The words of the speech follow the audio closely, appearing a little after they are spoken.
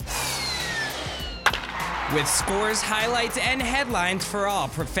With scores, highlights, and headlines for all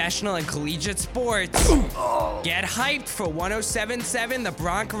professional and collegiate sports. Get hyped for 107.7 The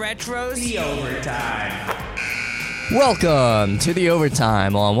Bronx Retro's The Overtime. Welcome to The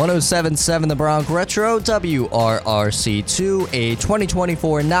Overtime on 107.7 The Bronx Retro, WRRC2, a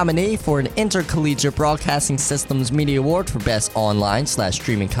 2024 nominee for an Intercollegiate Broadcasting Systems Media Award for Best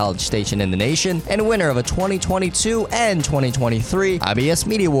Online/Streaming College Station in the Nation, and winner of a 2022 and 2023 IBS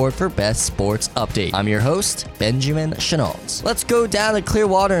Media Award for Best Sports Update. I'm your host, Benjamin Chenault. Let's go down to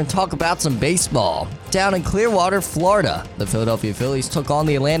Clearwater and talk about some baseball. Down in Clearwater, Florida, the Philadelphia Phillies took on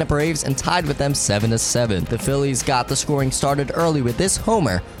the Atlanta Braves and tied with them 7-7. The Phillies got the scoring started early with this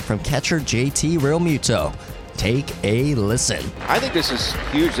homer from catcher JT Realmuto. Take a listen. I think this is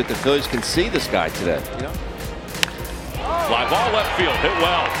huge that the Phillies can see this guy today. You know? Fly ball left field, hit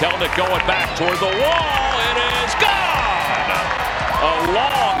well. Kelnick going back toward the wall. It is gone! A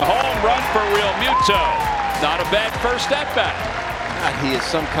long home run for Realmuto. Not a bad first at bat. God, he is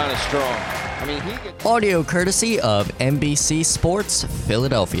some kind of strong. I mean, Audio courtesy of NBC Sports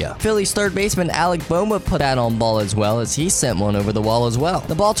Philadelphia. Phillies third baseman Alec Bohm put out on ball as well as he sent one over the wall as well.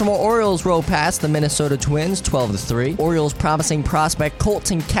 The Baltimore Orioles rolled past the Minnesota Twins 12-3. Orioles promising prospect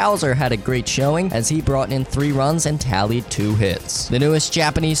Colton Cowser had a great showing as he brought in 3 runs and tallied 2 hits. The newest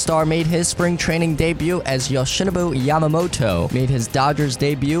Japanese star made his spring training debut as Yoshinobu Yamamoto made his Dodgers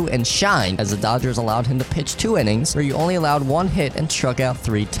debut and shined as the Dodgers allowed him to pitch 2 innings where he only allowed 1 hit and struck out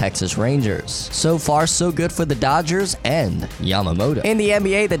 3 Texas Rangers. So far, so good for the Dodgers and Yamamoto. In the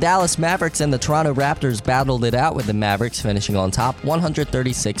NBA, the Dallas Mavericks and the Toronto Raptors battled it out with the Mavericks finishing on top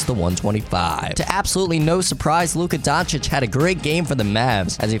 136-125. To absolutely no surprise, Luka Doncic had a great game for the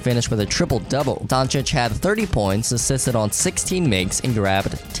Mavs as he finished with a triple-double. Doncic had 30 points, assisted on 16 makes, and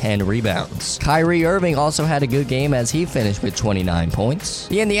grabbed 10 rebounds. Kyrie Irving also had a good game as he finished with 29 points.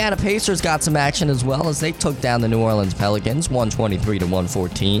 The Indiana Pacers got some action as well as they took down the New Orleans Pelicans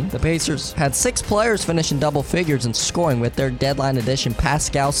 123-114. The Pacers had 6 players finish in double figures and scoring, with their deadline edition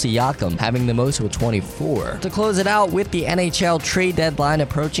Pascal Siakam having the most with 24. To close it out with the NHL trade deadline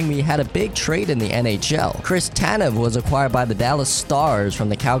approaching, we had a big trade in the NHL. Chris Tanev was acquired by the Dallas Stars from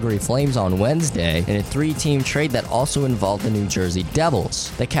the Calgary Flames on Wednesday in a 3-team trade that also involved the New Jersey Devils.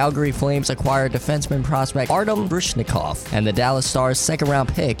 The Calgary Flames acquired defenseman prospect Artem Brushnikov and the Dallas Stars'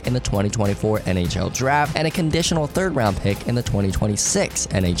 second-round pick in the 2024 NHL Draft and a conditional third-round pick in the 2026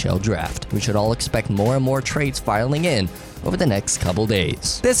 NHL Draft. We should all expect more and more trades filing in over the next couple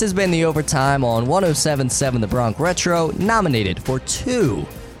days. This has been The Overtime on 107.7 The Bronx Retro, nominated for 2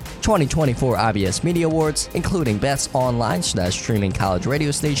 2024 IBS Media Awards, including Best Online/Streaming College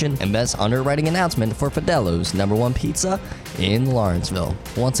Radio Station and Best Underwriting Announcement for Fidelo's #1 Pizza in Lawrenceville.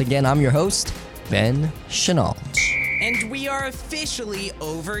 Once again, I'm your host, Ben Chenault. And we are officially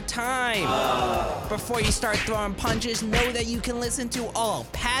overtime. Before you start throwing punches, know that you can listen to all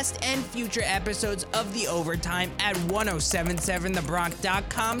past and future episodes of The Overtime at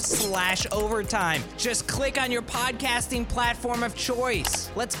 1077thebronx.com/overtime. Just click on your podcasting platform of choice.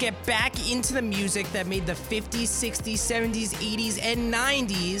 Let's get back into the music that made the 50s, 60s, 70s, 80s, and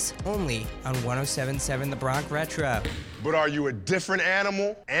 90s, only on 1077 The Bronx Retro. But are you a different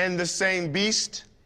animal and the same beast?